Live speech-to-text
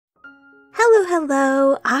Hello,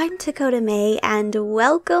 hello, I'm Takoda May and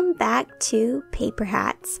welcome back to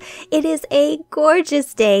Paperhats. It is a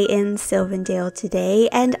gorgeous day in Sylvandale today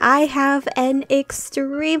and I have an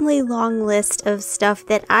extremely long list of stuff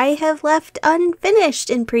that I have left unfinished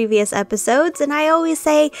in previous episodes, and I always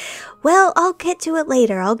say, well, I'll get to it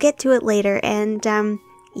later, and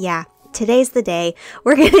yeah. Today's the day.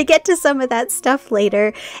 We're going to get to some of that stuff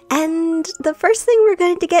later. And the first thing we're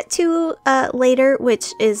going to get to later,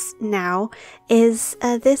 which is now, is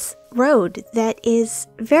this road that is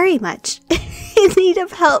very much in need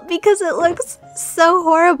of help because it looks so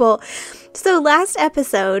horrible. So last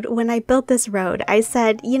episode, when I built this road, I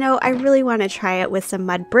said, you know, I really want to try it with some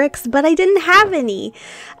mud bricks, but I didn't have any.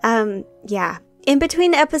 Yeah. In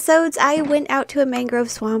between episodes, I went out to a mangrove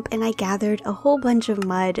swamp and I gathered a whole bunch of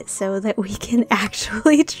mud so that we can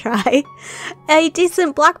actually try a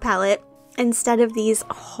decent block palette instead of these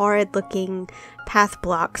horrid looking path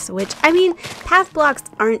blocks, which, I mean, path blocks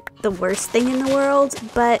aren't the worst thing in the world,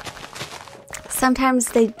 but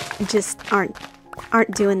sometimes they just aren't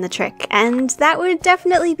doing the trick, and that would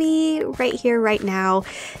definitely be right here, right now.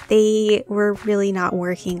 They were really not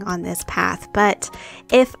working on this path, but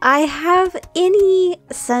if I have any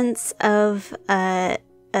sense of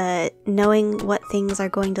knowing what things are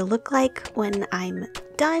going to look like when I'm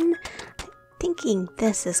done, I'm thinking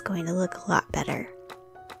this is going to look a lot better.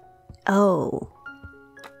 Oh,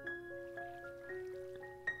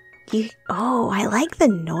 I like the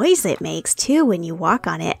noise it makes too when you walk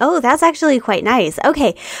on it. Oh, that's actually quite nice.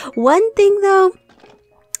 Okay, one thing though,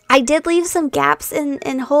 I did leave some gaps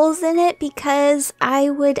and holes in it because I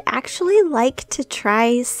would actually like to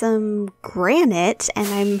try some granite, and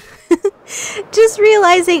I'm just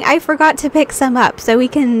realizing I forgot to pick some up, so we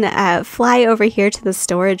can fly over here to the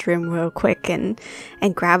storage room real quick and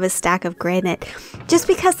grab a stack of granite. Just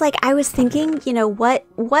because, like, I was thinking, you know, what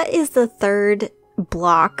is the third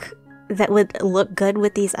block that would look good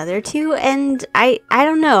with these other two, and I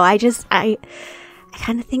don't know, I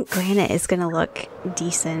kind of think granite is gonna look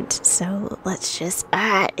decent, so let's just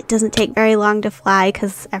it doesn't take very long to fly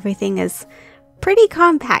because everything is pretty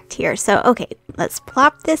compact here. So okay, let's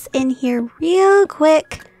plop this in here real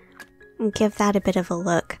quick and give that a bit of a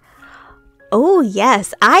look. Oh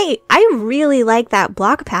yes, I really like that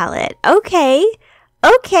block palette. Okay, yeah,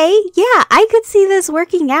 I could see this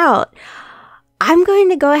working out. I'm going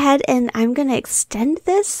to go ahead and I'm going to extend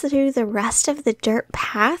this through the rest of the dirt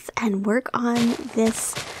path and work on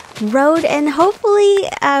this road, and hopefully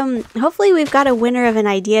we've got a winner of an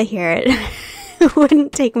idea here. It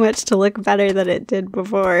wouldn't take much to look better than it did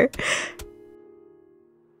before.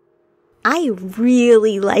 I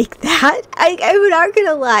really like that. I'm not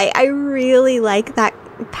gonna lie, I really like that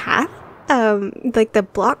path. Like the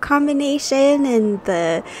block combination and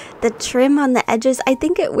the trim on the edges, I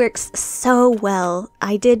think it works so well.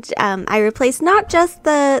 I replaced not just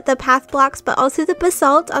the path blocks, but also the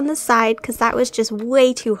basalt on the side because that was just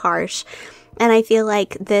way too harsh. And I feel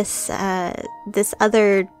like this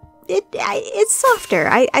other, it's softer.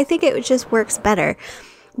 I think it just works better.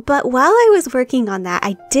 But while I was working on that,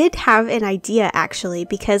 I did have an idea actually,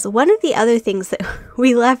 because one of the other things that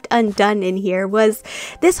we left undone in here was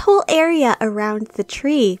this whole area around the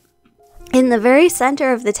tree. In the very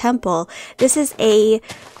center of the temple, this is a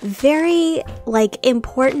very, like,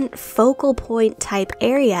 important focal point type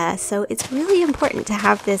area, so it's really important to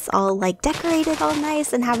have this all, like, decorated all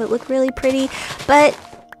nice and have it look really pretty, but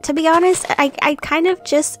to be honest, I kind of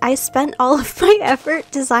just, I spent all of my effort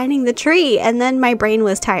designing the tree and then my brain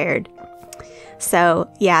was tired. So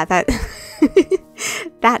yeah, that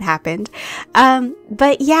that happened.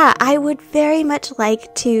 But yeah, I would very much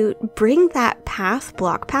like to bring that path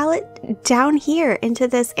block palette down here into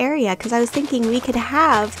this area, because I was thinking we could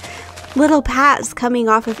have little paths coming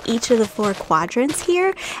off of each of the 4 quadrants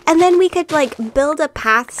here, and then we could like build a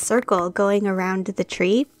path circle going around the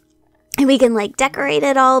tree. And we can like decorate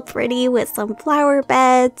it all pretty with some flower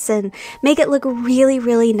beds and make it look really,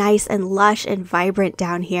 really nice and lush and vibrant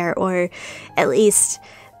down here. Or at least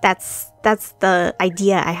that's the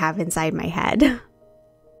idea I have inside my head. There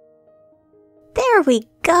we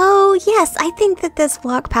go. Yes, I think that this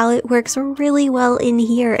block palette works really well in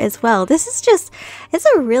here as well. This is just, it's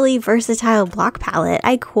a really versatile block palette.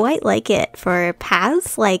 I quite like it for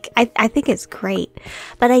paths. Like, I think it's great.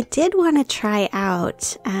 But I did want to try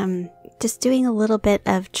out just doing a little bit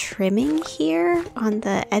of trimming here on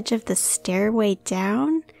the edge of the stairway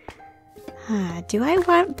down. Do I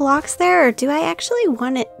want blocks there, or do I actually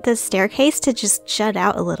want the staircase to just jut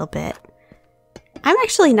out a little bit? I'm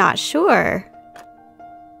actually not sure.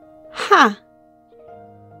 Huh.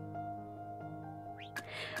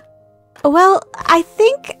 Well, I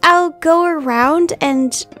think I'll go around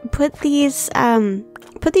and put these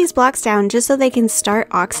blocks down just so they can start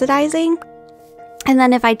oxidizing. And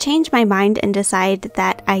then if I change my mind and decide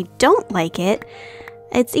that I don't like it,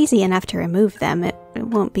 it's easy enough to remove them. It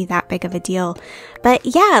won't be that big of a deal. But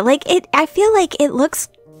yeah, like I feel like it looks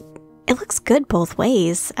good both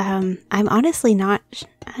ways. I'm honestly not,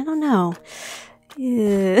 I don't know.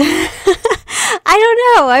 I don't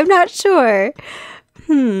know. I'm not sure.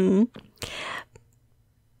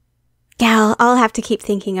 Yeah, I'll have to keep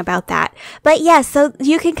thinking about that. But yeah, so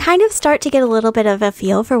you can kind of start to get a little bit of a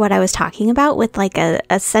feel for what I was talking about with like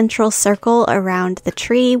a central circle around the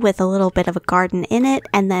tree with a little bit of a garden in it,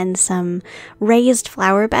 and then some raised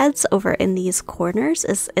flower beds over in these corners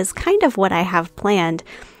is kind of what I have planned.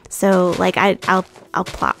 So like I'll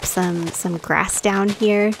plop some grass down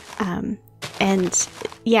here, and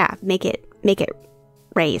yeah, make it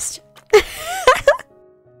raised.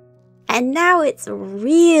 And now it's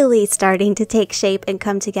really starting to take shape and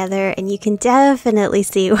come together, and you can definitely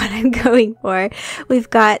see what I'm going for. We've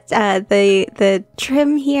got the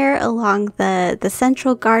trim here along the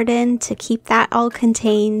central garden to keep that all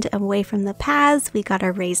contained away from the paths. We got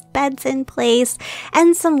our raised beds in place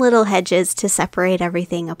and some little hedges to separate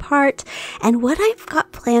everything apart. And what I've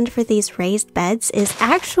got planned for these raised beds is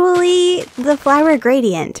actually the flower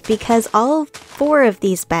gradient, because all 4 of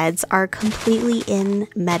these beds are completely in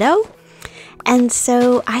meadow. And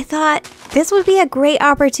so I thought this would be a great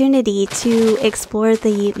opportunity to explore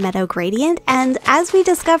the meadow gradient. And as we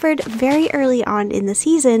discovered very early on in the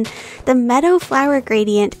season, the meadow flower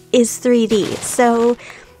gradient is 3D. So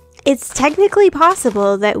it's technically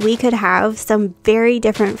possible that we could have some very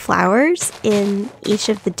different flowers in each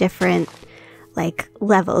of the different like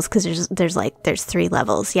levels, because there's 3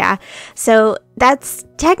 levels. Yeah, so that's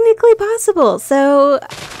technically possible. So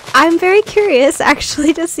I'm very curious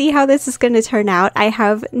actually to see how this is going to turn out. I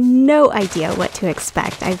have no idea what to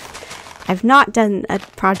expect. I've not done a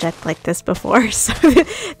project like this before, so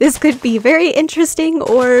this could be very interesting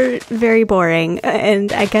or very boring,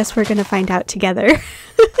 and I guess we're going to find out together.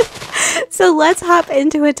 So let's hop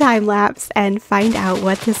into a time lapse and find out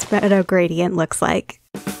what this meadow gradient looks like.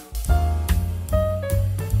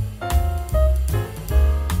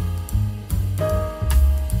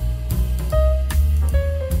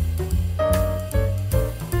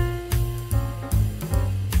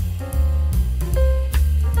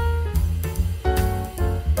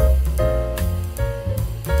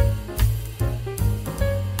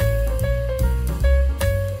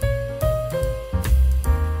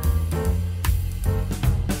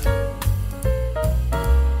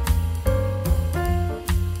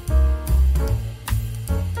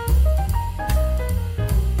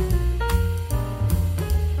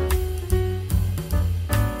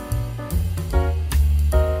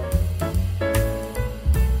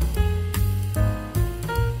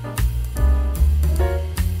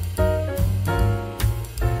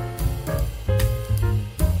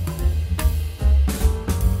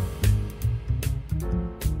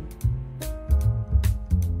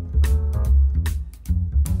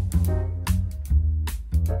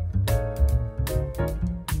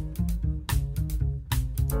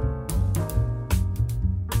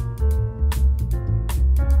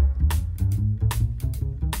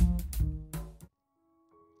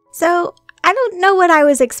 So, I don't know what I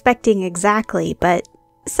was expecting exactly, but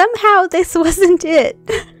somehow this wasn't it.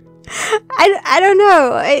 I don't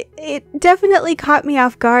know. It definitely caught me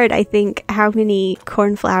off guard, I think, how many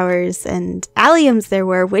cornflowers and alliums there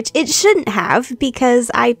were, which it shouldn't have,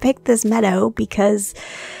 because I picked this meadow because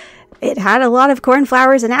it had a lot of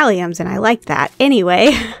cornflowers and alliums, and I liked that.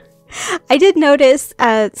 Anyway, I did notice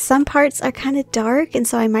some parts are kind of dark, and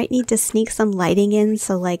so I might need to sneak some lighting in.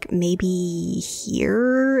 So like maybe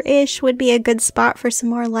here-ish would be a good spot for some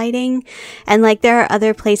more lighting. And like there are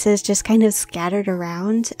other places just kind of scattered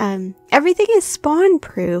around. Everything is spawn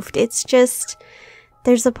proofed. It's just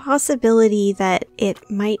there's a possibility that it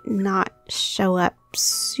might not show up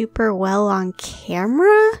super well on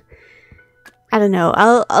camera. I don't know.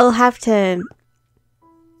 I'll have to.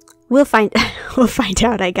 We'll find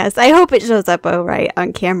out, I guess. I hope it shows up all right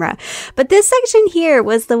on camera. But this section here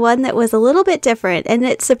was the one that was a little bit different, and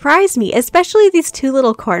it surprised me, especially these 2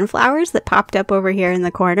 little cornflowers that popped up over here in the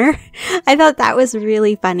corner. I thought that was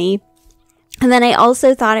really funny. And then I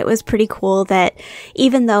also thought it was pretty cool that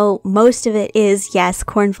even though most of it is, yes,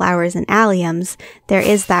 cornflowers and alliums, there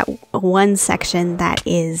is that one section that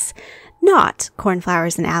is not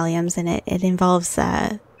cornflowers and alliums, and it involves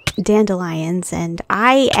dandelions, and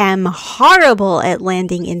I am horrible at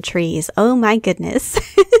landing in trees. Oh my goodness.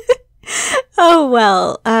 Oh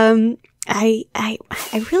well, I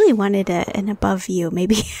really wanted an above view.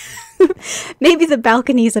 Maybe, maybe the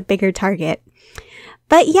balcony is a bigger target.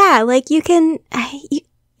 But yeah, like you can,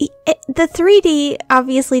 the 3D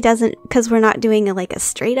obviously doesn't, because we're not doing like a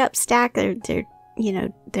straight up stack.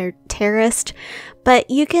 They're terraced, but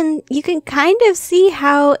you can kind of see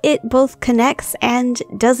how it both connects and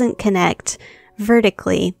doesn't connect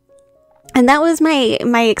vertically. And that was my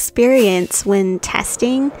experience when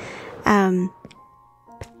testing.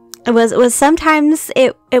 It was sometimes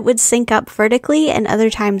it would sync up vertically and other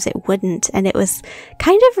times it wouldn't. And it was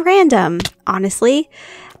kind of random, honestly,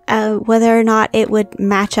 whether or not it would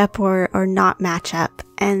match up or not match up.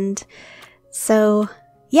 And so,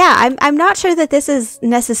 yeah, I'm not sure that this is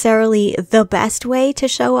necessarily the best way to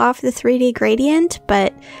show off the 3D gradient,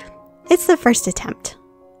 but it's the first attempt.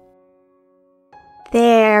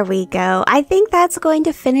 There we go. I think that's going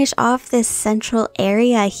to finish off this central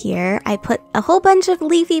area here. I put a whole bunch of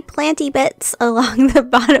leafy planty bits along the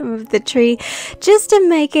bottom of the tree just to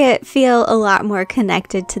make it feel a lot more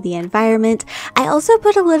connected to the environment. I also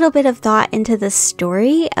put a little bit of thought into the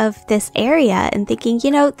story of this area and thinking,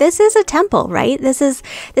 this is a temple, right? This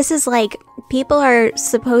is like people are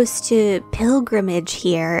supposed to pilgrimage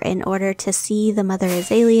here in order to see the Mother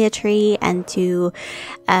Azalea tree and to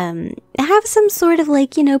have some sort of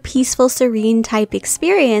like, peaceful, serene type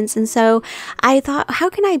experience. And so I thought,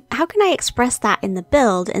 how can I express that in the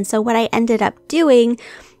build? And so what I ended up doing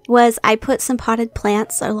was I put some potted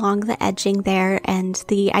plants along the edging there, and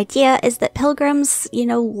the idea is that pilgrims,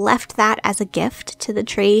 left that as a gift to the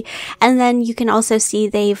tree. And then you can also see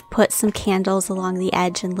they've put some candles along the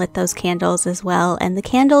edge and lit those candles as well. And the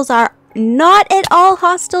candles are not at all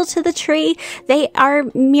hostile to the tree. They are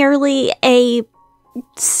merely a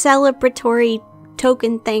celebratory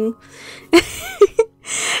token thing.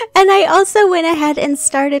 And I also went ahead and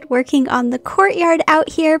started working on the courtyard out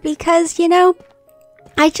here because,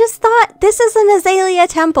 I just thought this is an azalea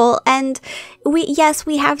temple, and we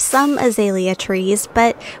have some azalea trees,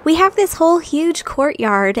 but we have this whole huge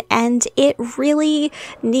courtyard and it really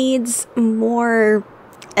needs more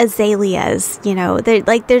azaleas.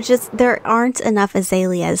 There aren't enough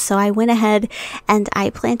azaleas. So I went ahead and I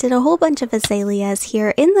planted a whole bunch of azaleas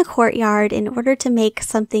here in the courtyard in order to make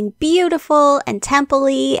something beautiful and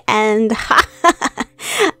temple-y, and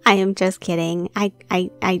I am just kidding.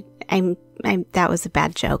 That was a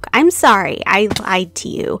bad joke. I'm sorry. I lied to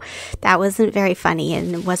you. That wasn't very funny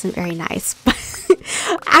and it wasn't very nice.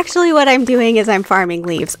 Actually, what I'm doing is I'm farming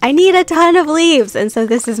leaves. I need a ton of leaves, and so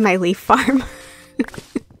this is my leaf farm.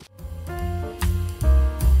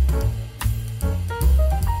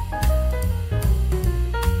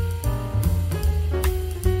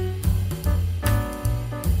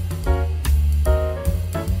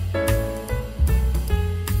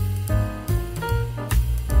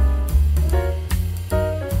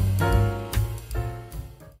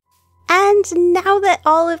 And now that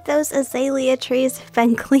all of those azalea trees have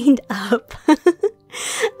been cleaned up,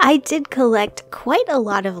 I did collect quite a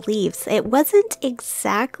lot of leaves. It wasn't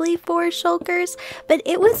exactly 4 shulkers, but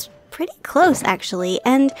it was pretty close actually,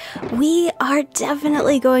 and we are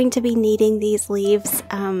definitely going to be needing these leaves.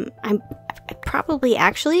 I probably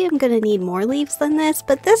actually am going to need more leaves than this,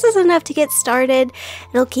 but this is enough to get started.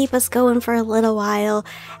 It'll keep us going for a little while.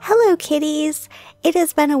 Hello, kitties. It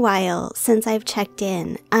has been a while since I've checked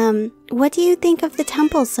in. What do you think of the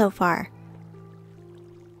temple so far?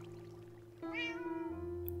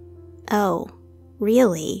 Oh,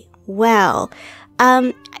 really? Well,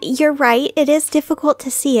 you're right. It is difficult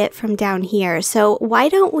to see it from down here. So why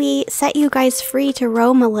don't we set you guys free to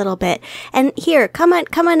roam a little bit? And here, come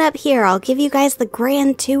on up here. I'll give you guys the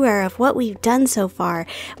grand tour of what we've done so far.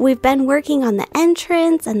 We've been working on the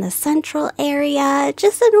entrance and the central area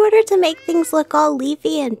just in order to make things look all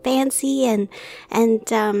leafy and fancy and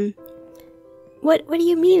what do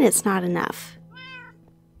you mean it's not enough?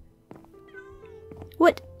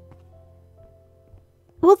 What?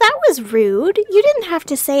 Well, that was rude. You didn't have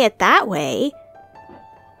to say it that way.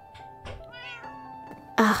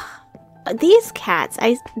 Ugh. These cats,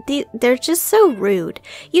 they're just so rude.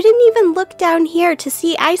 You didn't even look down here to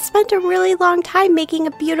see I spent a really long time making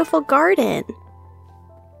a beautiful garden.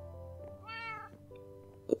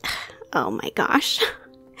 Oh my gosh.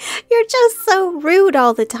 You're just so rude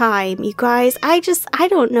all the time, you guys. I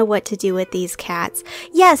don't know what to do with these cats.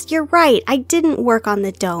 Yes, you're right. I didn't work on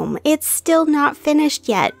the dome. It's still not finished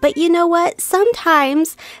yet. But you know what?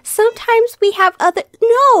 Sometimes we have other...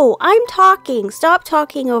 No, I'm talking. Stop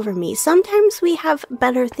talking over me. Sometimes we have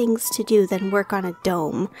better things to do than work on a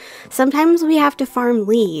dome. Sometimes we have to farm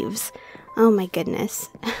leaves. Oh my goodness.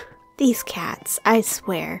 These cats, I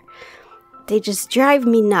swear. They just drive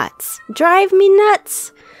me nuts. Drive me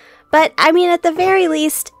nuts! But, I mean, at the very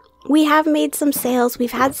least, we have made some sales.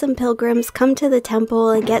 We've had some pilgrims come to the temple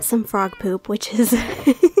and get some frog poop, which is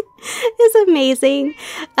is amazing.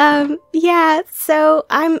 Yeah, so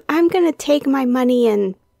I'm gonna take my money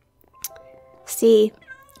and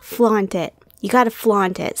flaunt it. You gotta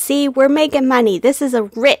flaunt it. See, we're making money. This is a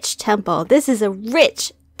rich temple. This is a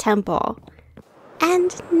rich temple.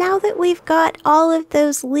 And now that we've got all of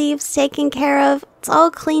those leaves taken care of, it's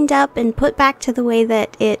all cleaned up and put back to the way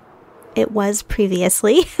that it was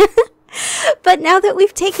previously. But now that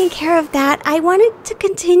we've taken care of that, I wanted to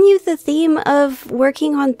continue the theme of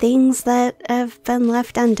working on things that have been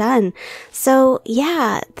left undone. So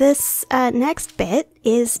yeah, this next bit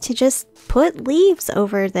is to just put leaves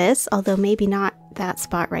over this, although maybe not that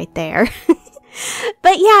spot right there.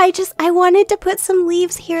 But yeah, I wanted to put some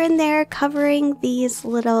leaves here and there covering these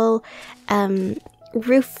little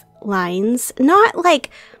roof lines.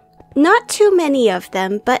 Not too many of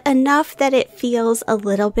them, but enough that it feels a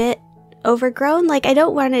little bit overgrown. Like, I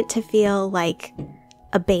don't want it to feel like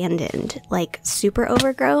abandoned, like super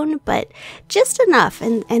overgrown, but just enough.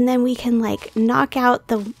 And then we can like knock out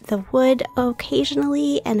the wood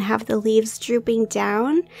occasionally and have the leaves drooping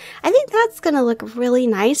down. I think that's gonna look really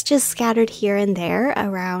nice, just scattered here and there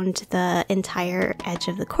around the entire edge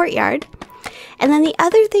of the courtyard. And then the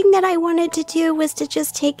other thing that I wanted to do was to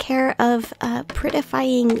just take care of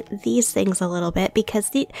prettifying these things a little bit,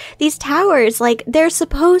 because these towers, like, they're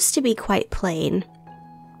supposed to be quite plain.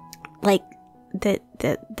 Like, the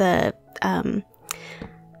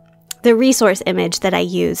resource image that I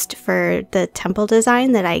used for the temple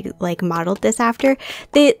design that I like modeled this after,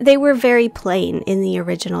 they were very plain in the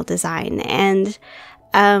original design, and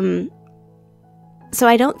so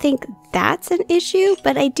I don't think that's an issue,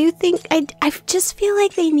 but I do think I just feel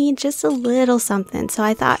like they need just a little something. So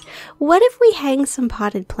I thought, what if we hang some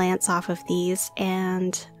potted plants off of these?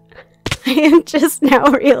 And I am just now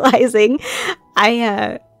realizing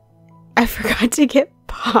I forgot to get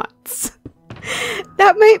pots.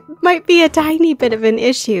 That might be a tiny bit of an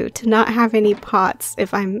issue, to not have any pots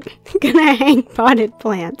if I'm gonna hang potted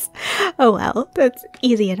plants. Oh well, that's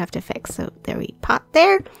easy enough to fix. So there we pot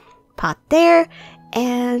there,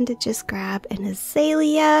 and just grab an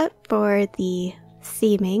azalea for the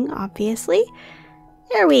theming, obviously.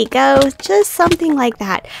 There we go, just something like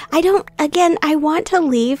that. I want to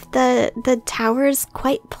leave the towers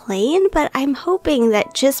quite plain, but I'm hoping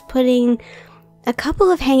that just putting a couple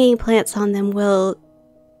of hanging plants on them will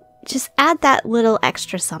just add that little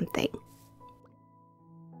extra something.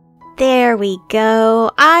 There we go.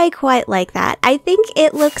 I quite like that. I think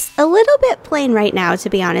it looks a little bit plain right now, to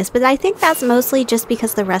be honest, but I think that's mostly just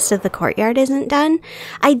because the rest of the courtyard isn't done.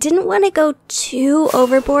 I didn't want to go too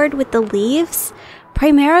overboard with the leaves,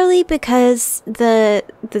 primarily because the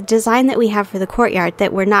design that we have for the courtyard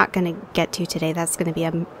that we're not going to get to today, that's going to be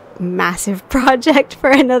a massive project for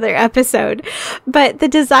another episode. But the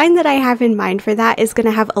design that I have in mind for that is going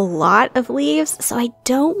to have a lot of leaves, so I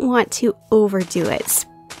don't want to overdo it.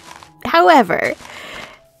 However,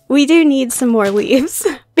 we do need some more leaves,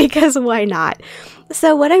 because why not?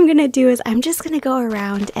 So what I'm going to do is I'm just going to go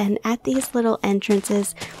around, and at these little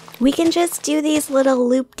entrances, we can just do these little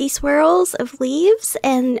loop-de-swirls of leaves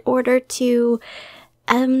in order to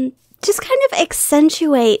just kind of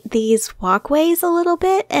accentuate these walkways a little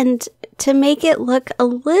bit, and to make it look a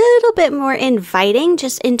little bit more inviting,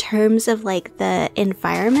 just in terms of like the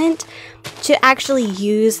environment, to actually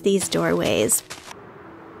use these doorways.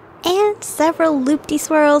 And several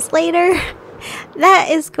loop-de-swirls later, that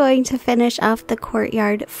is going to finish off the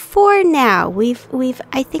courtyard for now.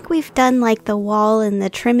 I think we've done like the wall and the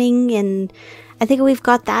trimming, and I think we've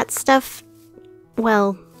got that stuff.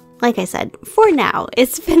 Well, like I said, for now,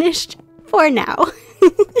 it's finished for now.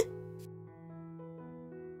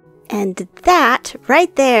 And that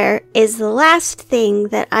right there is the last thing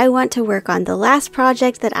that I want to work on, the last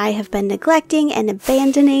project that I have been neglecting and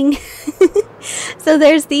abandoning. So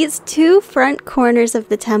there's these two front corners of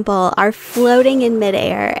the temple are floating in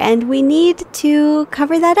midair, and we need to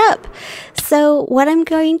cover that up. So what I'm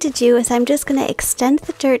going to do is I'm just going to extend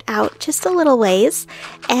the dirt out just a little ways,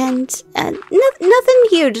 and nothing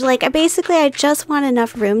huge. Like, I just want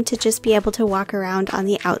enough room to just be able to walk around on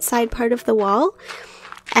the outside part of the wall.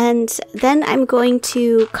 And then I'm going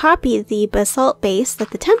to copy the basalt base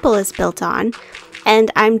that the temple is built on, and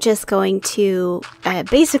I'm just going to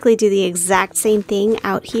basically do the exact same thing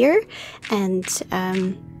out here, and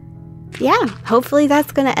yeah, hopefully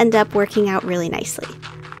that's going to end up working out really nicely.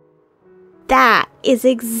 that is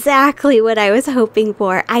exactly what I was hoping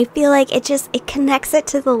for. I feel like it connects it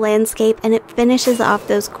to the landscape and it finishes off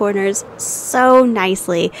those corners so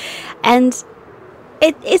nicely. And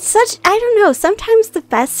it's such, I don't know, sometimes the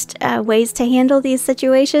best ways to handle these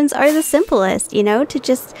situations are the simplest, you know, to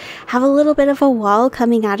just have a little bit of a wall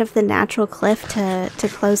coming out of the natural cliff to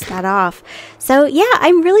close that off. So yeah,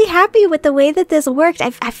 I'm really happy with the way that this worked. I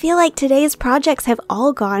feel like today's projects have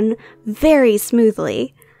all gone very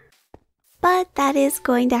smoothly. But that is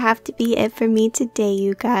going to have to be it for me today,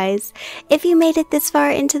 you guys. If you made it this far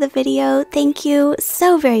into the video, thank you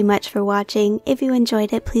so very much for watching. If you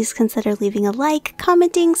enjoyed it, please consider leaving a like,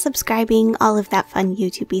 commenting, subscribing, all of that fun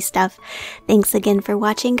YouTube-y stuff. Thanks again for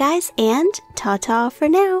watching, guys, and ta-ta for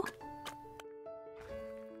now.